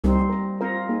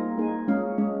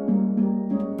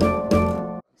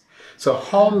So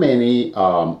how many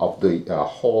of the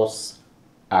horse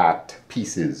art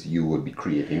pieces you would be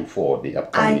creating for the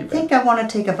upcoming event? I think I want to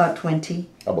take about 20.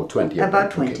 About 20? About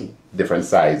 20. Okay. Different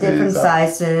sizes? Different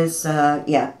sizes,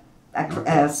 yeah.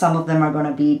 Some of them are going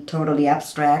to be totally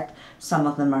abstract. Some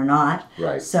of them are not.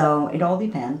 Right. So it all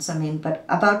depends. I mean, but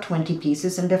about 20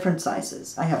 pieces in different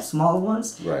sizes. I have small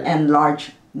ones and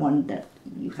large one that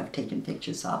you have taken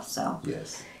pictures of. So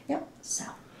yes. Yep.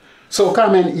 So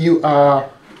Carmen, you are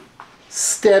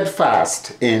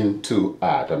steadfast into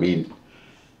art. I mean,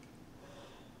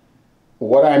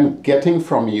 what I'm getting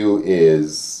from you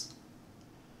is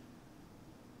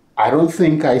I don't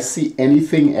think I see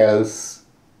anything else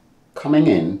coming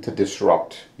in to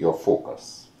disrupt your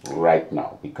focus right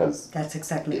now, because that's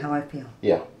exactly how I feel.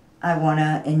 Yeah. I want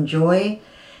to enjoy.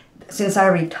 Since I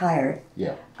retired,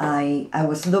 yeah, I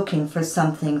was looking for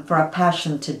something, for a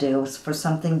passion to do, for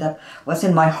something that was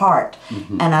in my heart,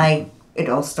 and it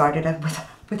all started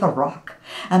with a rock.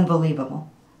 Unbelievable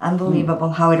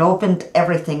how it opened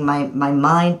everything. My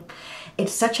mind.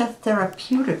 It's such a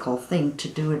therapeutical thing to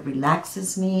do. It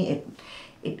relaxes me.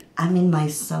 I'm in my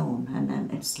zone,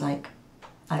 and it's like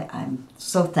I'm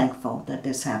so thankful that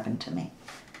this happened to me.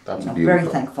 That's beautiful. Very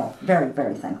thankful. Very,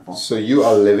 very thankful. So you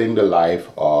are living the life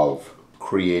of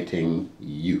creating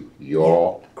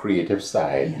your creative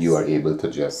side. Yes. You are able to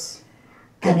just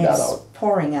get that out. And it's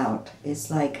pouring out. It's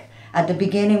like at the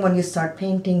beginning when you start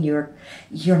painting,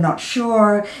 you're not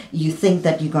sure. You think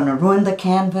that you're going to ruin the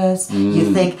canvas.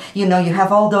 You think, you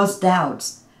have all those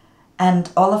doubts. And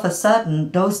all of a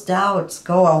sudden, those doubts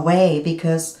go away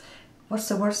because what's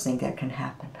the worst thing that can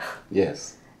happen?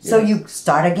 Yes. So you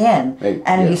start again,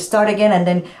 you start again, and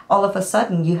then all of a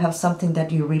sudden you have something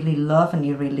that you really love and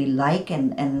you really like,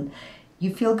 and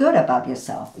you feel good about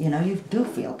yourself. You do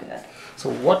feel good.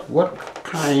 So what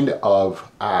kind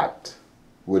of art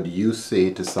would you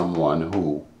say to someone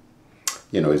who,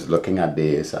 is looking at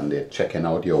this and they're checking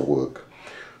out your work?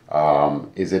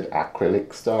 Is it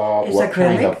acrylic stuff? It's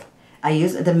acrylic. I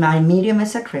use my medium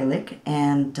is acrylic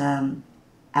and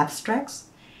abstracts.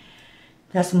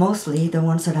 That's mostly the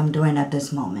ones that I'm doing at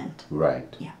this moment.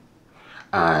 Right. Yeah.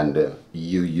 And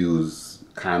you use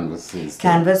canvases?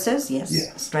 Canvases, yes.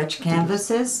 Yeah. Stretch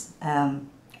canvases.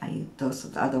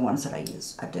 Those are the ones that I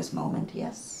use at this moment,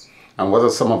 yes. And what are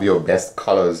some of your best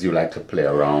colors you like to play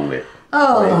around with?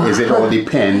 Oh. Is it all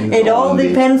depends? It all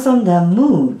depends on the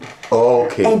mood. Oh,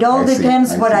 okay. It all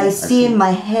depends what I see in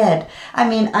my head. I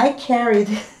mean, I carry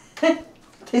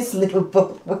this little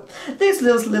book, this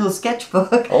little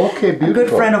sketchbook. Okay, beautiful. A good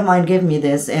friend of mine gave me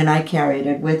this, and I carried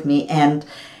it with me. And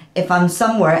if I'm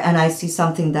somewhere and I see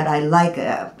something that I like,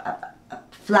 a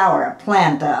flower, a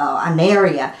plant, an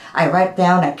area, I write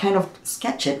down, I kind of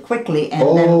sketch it quickly, and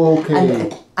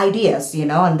and ideas,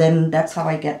 and then that's how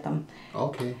I get them.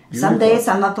 Okay. Beautiful. Some days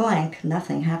I'm a blank,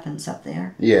 nothing happens up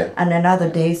there. Yeah. And then other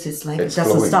days it's like it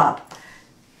doesn't stop.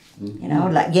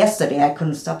 Like yesterday I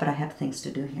couldn't stop, but I had things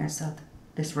to do here, so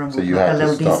this room would look a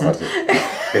little decent.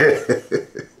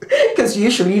 Because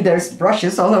usually there's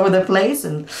brushes all over the place,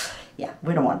 and yeah,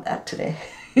 we don't want that today.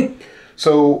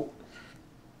 So,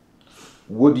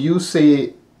 would you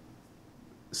say,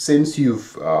 since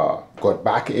you've got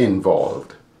back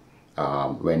involved,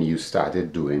 when you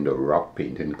started doing the rock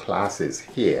painting classes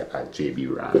here at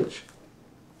JB Ranch,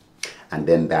 and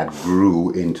then that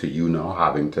grew into you now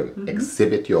having to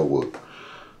exhibit your work,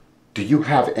 do you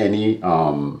have any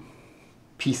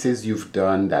pieces you've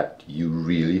done that you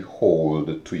really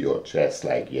hold to your chest,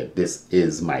 like, yeah, this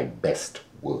is my best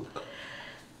work?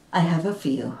 I have a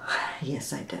few.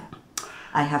 Yes, I do.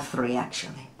 I have 3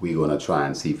 actually. We're going to try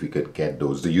and see if we could get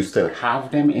those. Do you still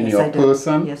have them in your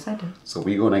person? Yes, I do. So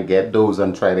we're going to get those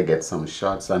and try to get some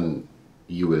shots, and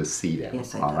you will see them.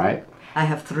 Yes, I do. All right? I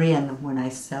have 3, and when I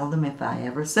sell them, if I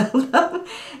ever sell them,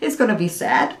 it's going to be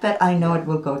sad, but I know it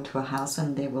will go to a house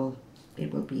and it will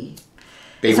be...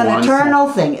 It's an eternal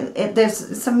thing.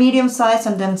 It's a medium size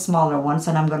and then smaller ones,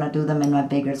 and I'm going to do them in a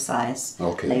bigger size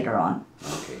later on.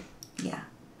 Okay. Yeah.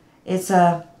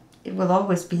 It will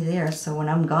always be there, so when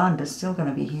I'm gone, they're still going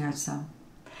to be here. So,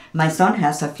 my son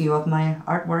has a few of my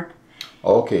artwork.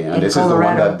 Okay, and this Colorado. Is the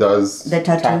one that does the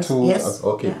tattoos. Yes.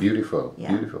 Okay, yeah. Beautiful. Yeah.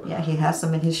 Beautiful. Yeah, he has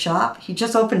them in his shop. He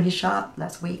just opened his shop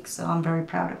last week, so I'm very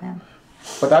proud of him.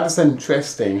 But that is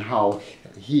interesting how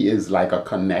he is like a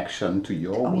connection to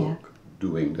your work. Yeah.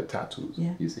 Doing the tattoos,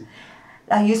 you see.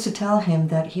 I used to tell him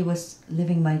that he was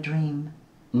living my dream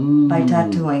by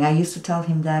tattooing. I used to tell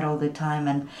him that all the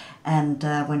time, and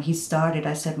when he started,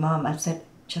 I said, Mom,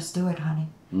 just do it, honey.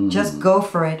 Just go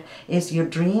for it. It's your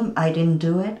dream. I didn't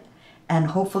do it, and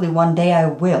hopefully one day I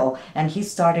will. And he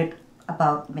started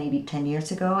about maybe 10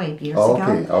 years ago, 8 years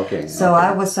Okay, ago. okay. So okay.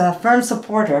 I was a firm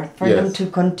supporter for him Yes. to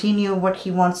continue what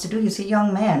he wants to do. He's a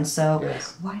young man, so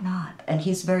Yes. why not? And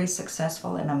he's very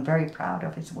successful, and I'm very proud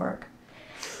of his work.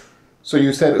 So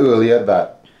you said earlier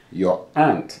that your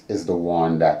aunt is the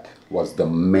one that was the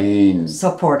main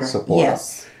Supporter,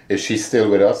 yes. Is she still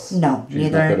with us? No,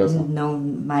 She's not neither. with us? No,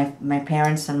 my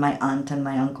parents and my aunt and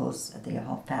my uncles, they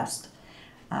all passed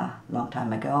a long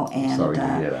time ago. And Sorry to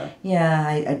hear that.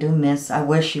 yeah, I do miss. I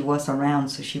wish she was around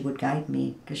so she would guide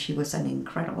me, because she was an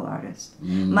incredible artist.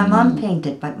 My mom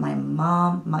painted, but my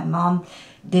mom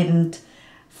didn't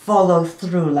follow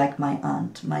through like my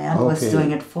aunt. My aunt was Okay.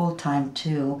 doing it full time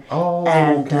too. Oh,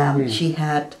 and okay.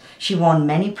 she won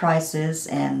many prizes,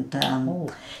 and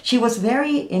she was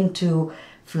very into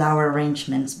flower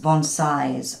arrangements,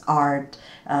 bonsais, art.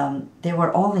 They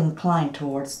were all inclined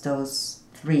towards those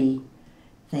three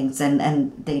things,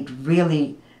 and they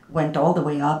really went all the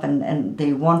way up, and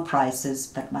they won prizes,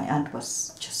 but my aunt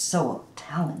was just so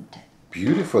talented.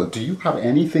 Beautiful. Do you have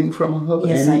anything from her?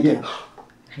 Yes, I do.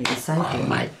 Yes, I do. Oh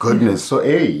my goodness. So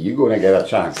hey, you're gonna get a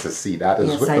chance to see that as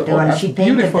Yes, well. I do. Oh, And that's she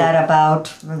painted beautiful. that about,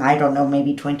 I don't know,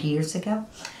 maybe 20 years ago.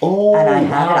 Oh, And I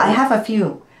have wow. it. I have a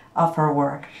few of her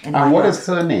work in my And what house. is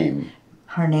her name?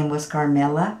 Her name was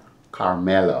Carmela.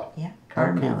 Carmela. Yeah,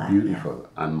 Carmela. Okay, beautiful.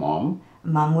 And mom?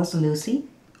 Yeah. Mom was Lucy,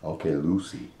 Okay,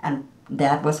 Lucy. and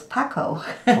Dad was Paco.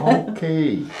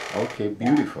 Okay. Okay,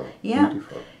 beautiful. Yeah.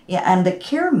 Beautiful. Yeah, and the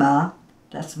Kirma,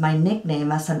 that's my nickname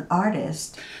as an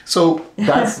artist. So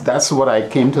that's what I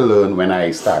came to learn when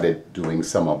I started doing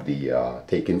some of the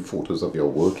taking photos of your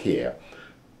work here,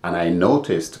 and I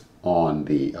noticed on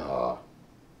the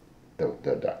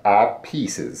art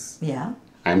pieces, Yeah,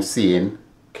 I'm seeing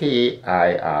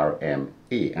Kirma.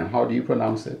 And how do you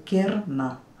pronounce it?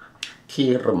 Kirma.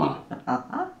 Kirma.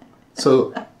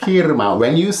 So Kirma,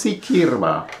 when you see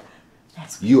Kirma,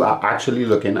 That's you are actually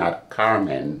looking at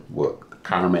Carmen work,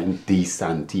 Carmen De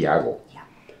Santiago. yeah.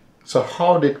 So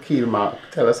how did Kirma,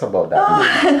 tell us about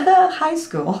that. High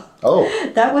school. Oh,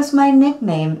 That was my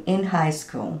nickname in high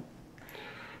school.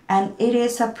 And it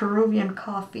is a Peruvian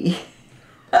coffee.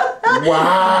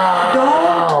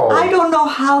 wow. I don't know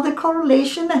how the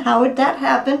correlation and how that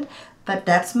happened, but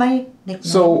that's my nickname.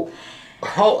 So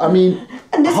how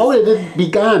did it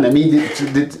begin? I mean,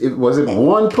 was it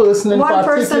one person in One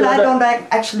particular? person, I that- don't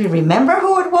actually remember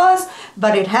who it was,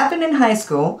 but it happened in high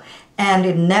school, and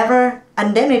then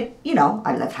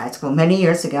I left high school many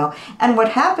years ago, and what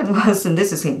happened was, and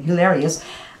this is hilarious,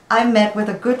 I met with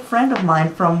a good friend of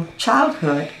mine from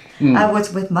childhood. I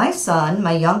was with my son,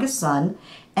 my youngest son,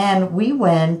 and we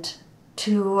went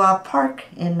to a park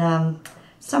in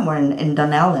somewhere in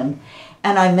Dunellen.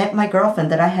 And I met my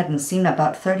girlfriend that I hadn't seen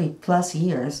about 30 plus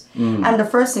years. And the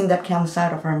first thing that comes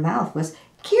out of her mouth was,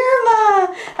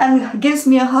 Kirma! And gives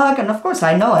me a hug. And of course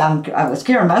I know I was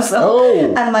Kirma. So.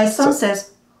 Oh. And my son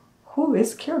says, who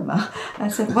is Kirma? I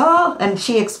said, well, and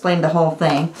she explained the whole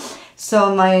thing.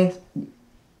 So my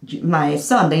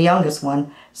son, the youngest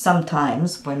one,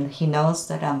 sometimes when he knows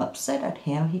that I'm upset at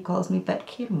him, he calls me but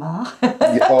Kirma.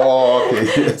 Oh,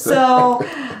 okay.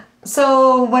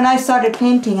 So when I started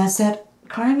painting, I said,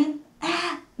 Carmen,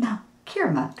 no,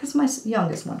 Kirma, because my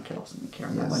youngest one calls me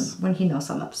Kirma when he knows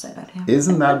I'm upset at him.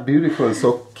 Isn't that beautiful?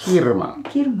 So Kirma.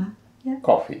 Kirma, yeah.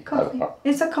 Coffee.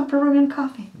 It's a Peruvian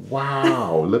coffee.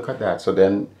 Wow, look at that. So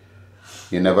then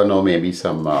you never know, maybe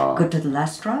some Good to the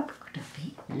last drop. Good to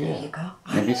feet. There you go.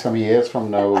 maybe some years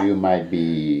from now you might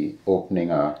be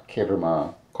opening a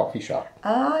Kirma coffee shop.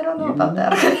 I don't know about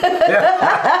that.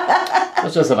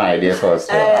 That's just an idea for us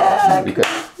to have. We could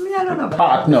I don't know about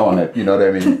partner on it, you know what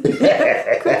I mean?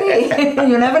 that. Could be.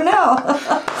 You never know.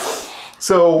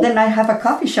 So Then I have a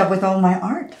coffee shop with all my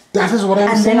art. that is what I'm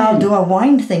And saying. then I'll do a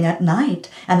wine thing at night,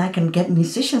 and I can get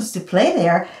musicians to play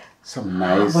there. Some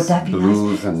nice Would that be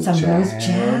blues nice? and Some jazz. blues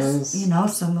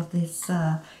jazz, some of this,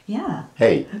 yeah.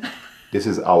 Hey, this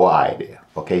is our idea,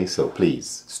 okay? So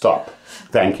please stop.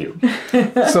 Thank you.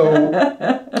 So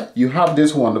you have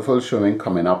this wonderful showing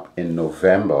coming up in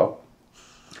November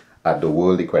at the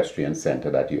World Equestrian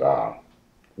Center that you are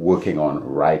working on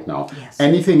right now. Yes.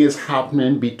 Anything is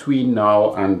happening between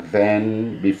now and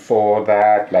then, before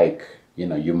that, like,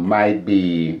 you might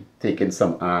be taking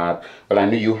some art. Well, I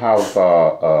know you have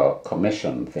a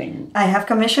commission thing. I have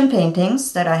commission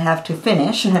paintings that I have to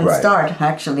finish and Right. start,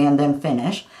 actually, and then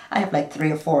finish. I have like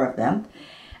 3 or 4 of them.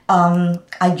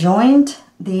 I joined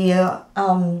the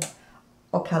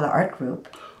Ocala Art Group,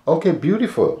 Okay,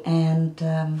 beautiful. and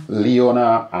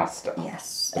Leona Astor.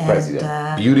 yes, The and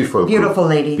president. Beautiful group. beautiful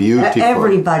lady. Beautiful.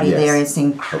 Everybody Yes. there is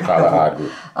incredible. Ocala Art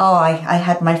Group. Oh, I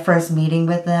had my first meeting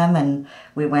with them, and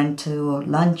we went to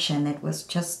lunch, and it was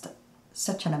just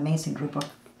such an amazing group of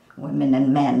women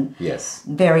and men. Yes.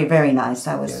 Very, very nice.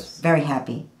 I was Yes. very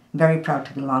happy, very proud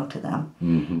to belong to them.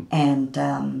 Mm-hmm.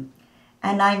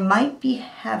 And I might be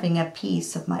having a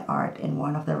piece of my art in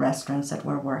one of the restaurants that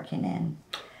we're working in.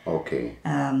 Okay.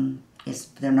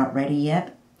 They're not ready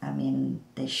yet. I mean,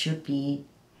 they should be,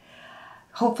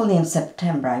 hopefully in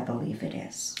September, I believe it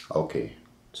is. Okay.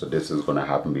 So this is going to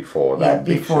happen before Yeah, that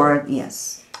big before, show.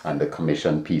 yes. And the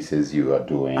commission pieces you are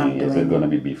doing, I'm is doing it going to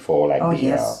be before like Oh, the...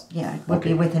 yes. Yeah, it would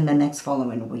be within the next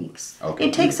following weeks. Okay,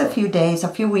 It takes a beautiful. few days, a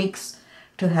few weeks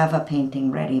to have a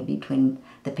painting ready between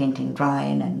the painting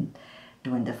drying and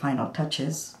doing the final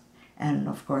touches. And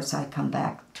of course, I come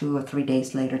back 2 or 3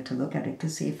 days later to look at it to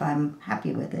see if I'm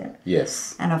happy with it.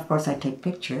 Yes. And of course, I take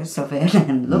pictures of it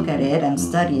and look at it and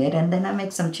study it, and then I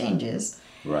make some changes.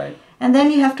 Right. And then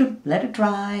you have to let it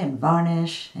dry and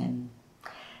varnish and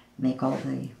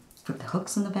put the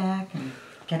hooks in the back and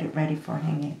get it ready for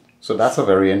hanging. So that's a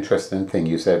very interesting thing.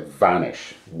 You said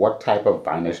varnish. What type of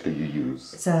varnish do you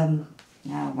use? It's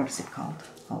what is it called?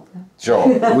 Hold on. Sure.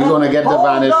 We're going to get the Hold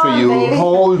varnish for on, you. baby.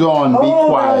 Hold on. Be Hold on,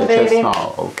 quiet just baby.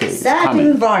 now. Okay. it's Satin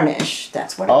coming. varnish.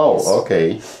 That's what it is. Oh,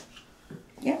 okay.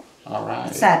 Yeah. All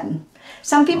right. Satin.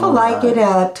 Some people All like right.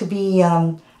 it to be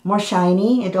more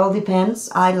shiny. It all depends.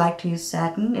 I like to use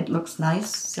satin. It looks nice,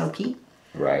 silky.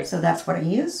 Right. So that's what I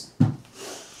use.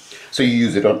 So you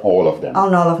use it on all of them?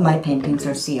 All of my paintings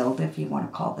are sealed, if you want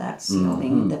to call that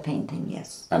sealing the painting,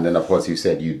 yes. And then, of course, you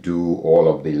said you do all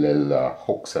of the little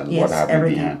hooks and Yes, what have you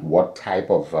everything. behind. What type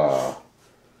of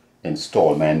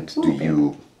installment do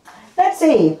you... Let's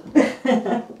see.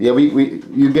 Yeah,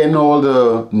 you're getting all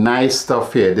the nice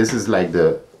stuff here. This is like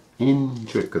the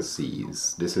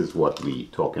intricacies. This is what we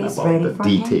talking It's about, ready the for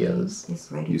details. hanging.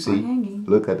 It's ready You for see? hanging.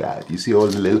 Look at that. You see all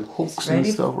the little hooks and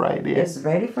ready stuff right there? It's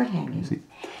ready for hanging. See?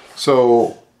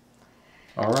 So,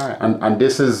 all right. And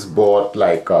this is bought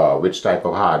like which type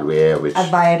of hardware? Which? I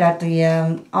buy it at the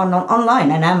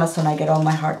online on Amazon. I get all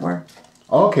my hardware.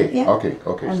 Okay, Yeah. okay.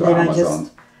 And So then Amazon.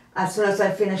 as soon as I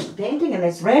finish the painting and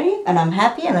it's ready and I'm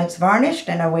happy and it's varnished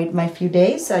and I wait my few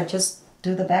days, I just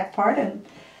do the back part and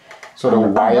So the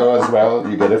wire as well,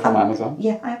 you get it from Amazon?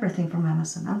 yeah, everything from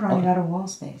Amazon. I'm running out of wall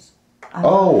space.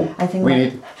 I think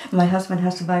my husband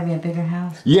has to buy me a bigger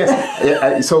house. Yes.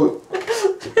 So,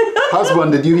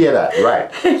 husband, did you hear that? Right.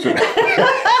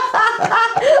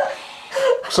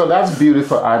 So that's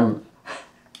beautiful.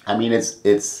 I mean,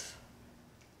 it's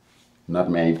not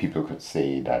many people could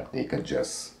say that they could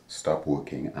just stop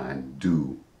working and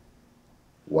do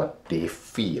what they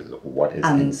feel, what is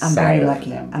I'm inside very of lucky.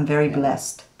 them. I'm very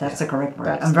blessed. That's the correct word.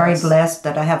 That's- I'm very that's- blessed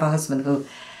that I have a husband who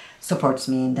supports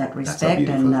me in that respect,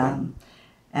 beautiful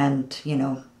and you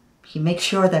know, he makes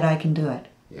sure that I can do it.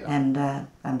 Yeah. And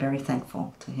I'm very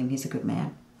thankful to him. He's a good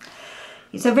man.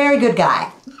 He's a very good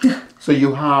guy. So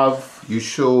you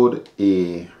showed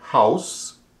a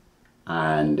house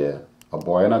and a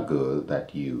boy and a girl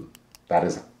that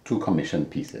is 2 commissioned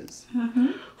pieces. Mm-hmm.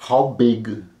 How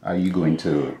big are you going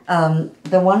to?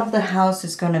 The one of the house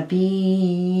is going to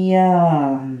be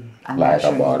I'm not Like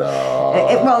sure. about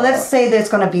Well, let's say that it's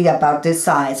going to be about this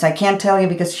size. I can't tell you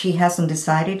because she hasn't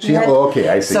decided yet. okay,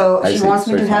 I see. So I she see. wants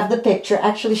me So to it's have the picture.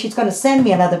 Actually, she's going to send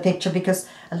me another picture because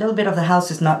a little bit of the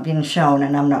house is not being shown,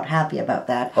 and I'm not happy about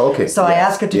that. Okay, So I yes,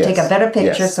 asked her to yes, take a better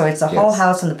picture, yes, so it's a whole yes.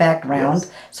 house in the background,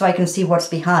 Yes. so I can see what's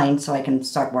behind, so I can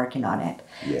start working on it.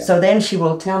 Yeah. So then she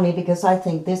will tell me, because I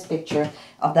think this picture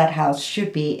of that house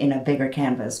should be in a bigger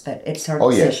canvas, but it's her Oh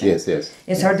decision. yes.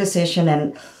 It's her decision,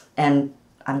 and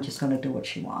I'm just going to do what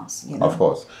she wants. You know? Of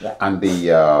course. Yeah. And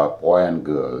the boy and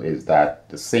girl, is that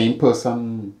the same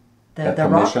person that the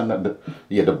rock? commissioned?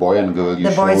 The boy and girl you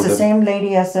The boy is showed the them? same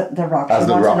lady as the rock. As She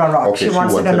the wants it rock. on a rock. Okay, She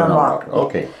wants it on a rock.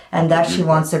 Okay. And that she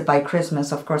beautiful. wants it by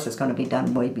Christmas. Of course, it's going to be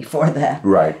done way before that.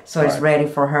 Right, So it's right. ready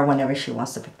for her whenever she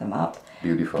wants to pick them up.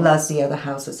 Beautiful. Plus the other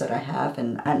houses that I have.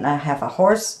 And I have a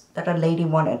horse that a lady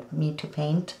wanted me to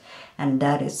paint. And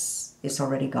that is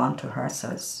already gone to her.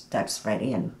 So that's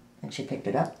ready. And she picked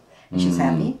it up. And she's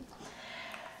happy.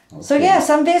 So Okay. yes,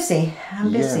 I'm busy.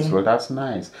 I'm busy. Yes, well, that's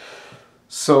nice.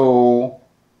 So,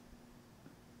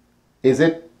 is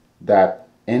it that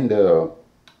in the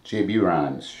JB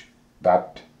Ranch,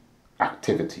 that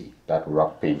activity, that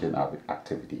rock painting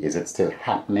activity, is it still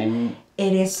happening?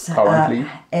 It is Currently?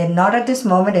 and not at this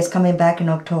moment. It's coming back in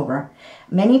October.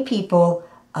 Many people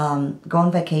go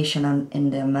on vacation in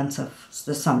the months of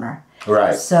the summer.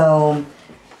 Right. So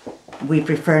we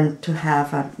prefer to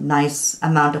have a nice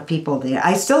amount of people there.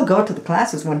 I still go to the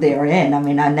classes when they are in. I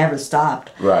mean, I never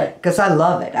stopped. Right. Because I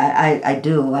love it. I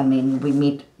do. I mean, we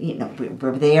meet,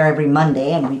 we're there every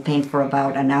Monday and we paint for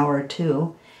about an hour or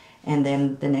two. And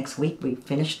then the next week we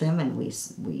finish them and we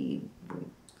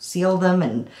seal them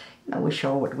and we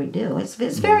show what we do. It's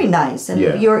very nice.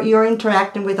 And you're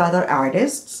interacting with other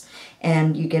artists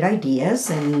and you get ideas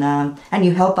and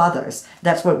you help others.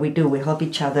 That's what we do. We help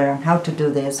each other. How to do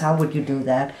this? How would you do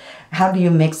that? How do you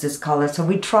mix this color? So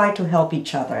we try to help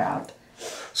each other out.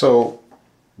 So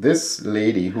this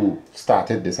lady who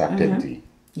started this activity,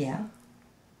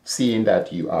 seeing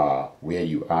that you are where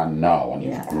you are now and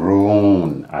you've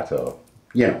grown at a,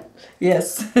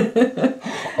 Yes.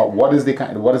 what is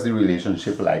the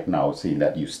relationship like now, seeing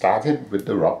that you started with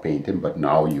the rock painting, but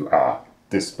now you are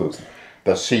this person?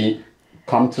 Does she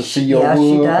come to see your work? Yeah,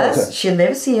 she does. She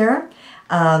lives here.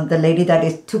 The lady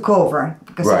that took over,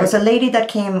 because it was a lady that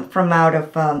came from out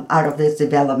of this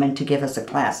development to give us the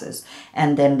classes,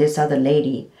 and then this other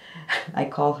lady, I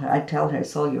tell her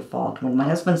it's all your fault. When my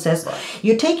husband says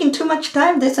you're taking too much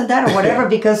time, this and that or whatever,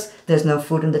 because there's no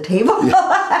food on the table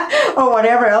or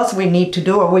whatever else we need to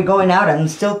do, or we're going out and I'm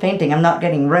still painting, I'm not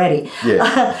getting ready.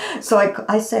 So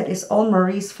I said it's all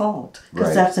Marie's fault,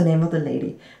 because that's the name of the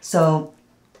lady. So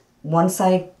once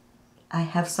I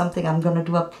have something, I'm going to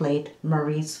do a plate,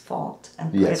 Marie's fault,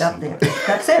 and put it up there.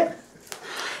 That's it.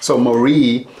 So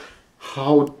Marie,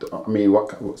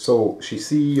 so she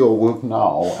see your work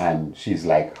now and she's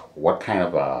like, what kind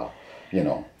of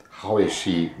how is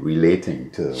she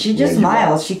relating to? She just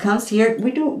smiles. She comes here.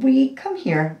 We come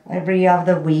here every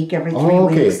other week, every 3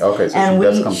 weeks. Okay, so she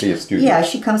does come to your studio. Yeah,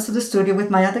 she comes to the studio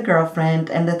with my other girlfriend,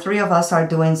 and the three of us are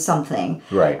doing something.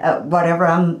 Right. Whatever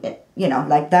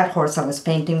like that horse I was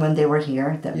painting when they were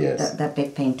here, that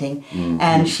big painting.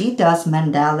 And she does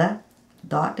mandala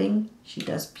dotting. She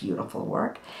does beautiful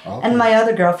work. Okay. And my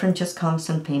other girlfriend just comes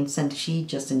and paints, and she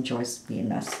just enjoys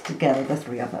being us together, the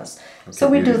three of us. Okay, so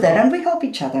we do that, and we help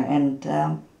each other. And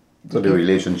so the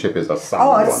relationship is a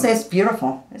solid one. It's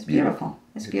beautiful. It's beautiful.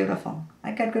 It's beautiful.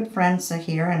 I got good friends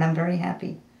here, and I'm very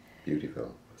happy.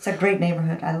 Beautiful. It's a great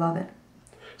neighborhood. I love it.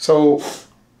 So,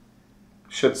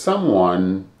 should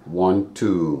someone want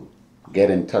to get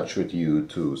in touch with you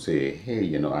to say,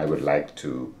 hey, I would like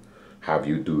to have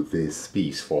you do this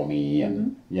piece for me,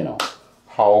 and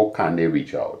how can they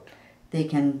reach out? They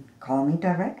can call me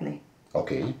directly.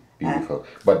 Okay, beautiful.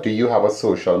 But do you have a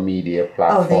social media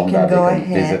platform they can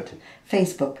visit?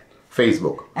 Facebook.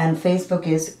 And Facebook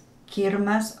is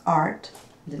Kirma's Art.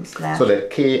 So that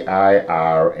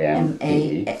KIRMA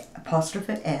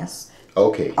apostrophe S.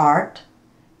 Okay. Art.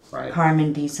 Right.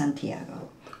 Carmen De Santiago.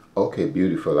 Okay,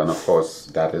 beautiful. And of course,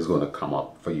 that is going to come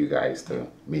up for you guys to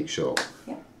make sure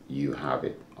you have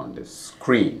it on the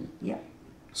screen. Yeah.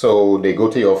 So they go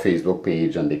to your Facebook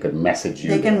page and they could message you.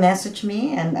 They can message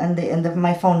me, and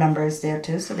my phone number is there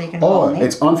too, so they can call me. Oh,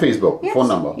 it's on Facebook. Yes. Phone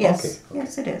number. Yes. Okay.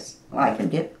 Yes, it is. Well, I can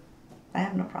get. I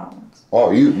have no problems.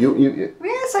 Oh, you.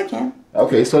 Yes, I can.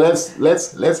 Okay, so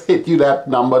let's hit you that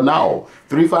number now.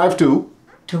 352.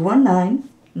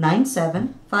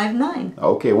 219-9759.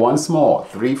 Okay, once more.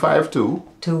 352.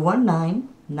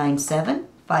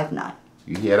 219-9759.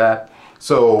 You hear that?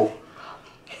 So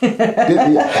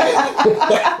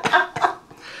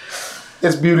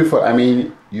it's beautiful. I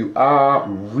mean, you are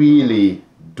really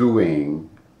doing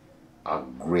a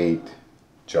great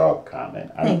job, Carmen.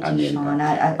 Thank you, Sean.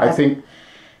 I think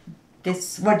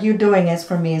what you're doing is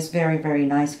very, very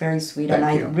nice, very sweet, and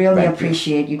I really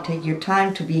appreciate you take your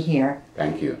time to be here.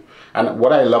 Thank you. And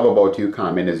what I love about you,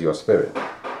 Carmen, is your spirit.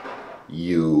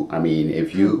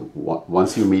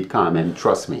 Once you meet Carmen,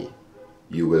 trust me,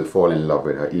 you will fall in love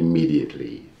with her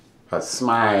immediately. Her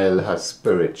smile, her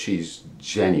spirit, she's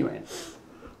genuine.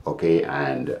 Okay,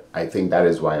 and I think that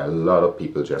is why a lot of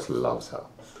people just loves her.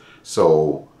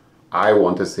 So I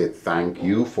want to say thank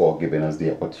you for giving us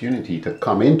the opportunity to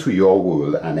come into your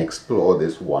world and explore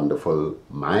this wonderful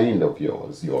mind of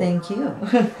yours. Thank you.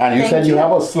 And you said you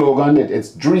have a slogan,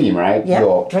 it's dream, right?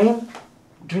 Yeah,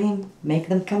 dream, make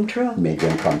them come true. Make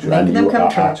them come true. And you are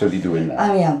actually doing that.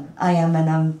 I am, and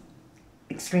I'm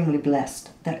extremely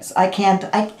blessed. I can't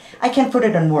put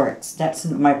it in words. That's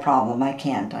my problem. I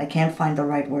can't find the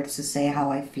right words to say how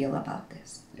I feel about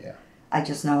this. Yeah. I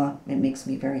just know it makes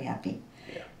me very happy.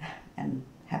 Yeah. And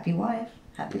happy wife,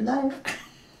 happy life.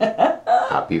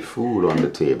 Happy food on the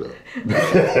table.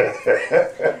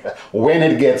 When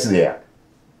it gets there.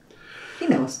 He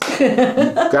knows.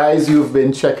 Guys, you've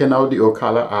been checking out the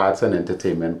Ocala Arts and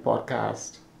Entertainment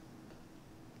Podcast.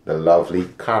 The lovely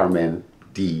Carmen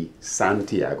De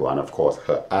Santiago, and of course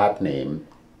her art name,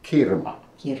 Kirma.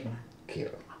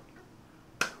 Ocala.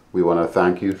 We want to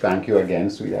thank you. Thank you again,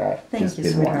 sweetheart. Thank It's you,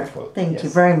 been sweetheart. wonderful. Thank Yes. you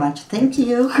very much. Thank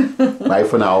you. Bye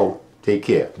for now. Take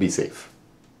care. Be safe.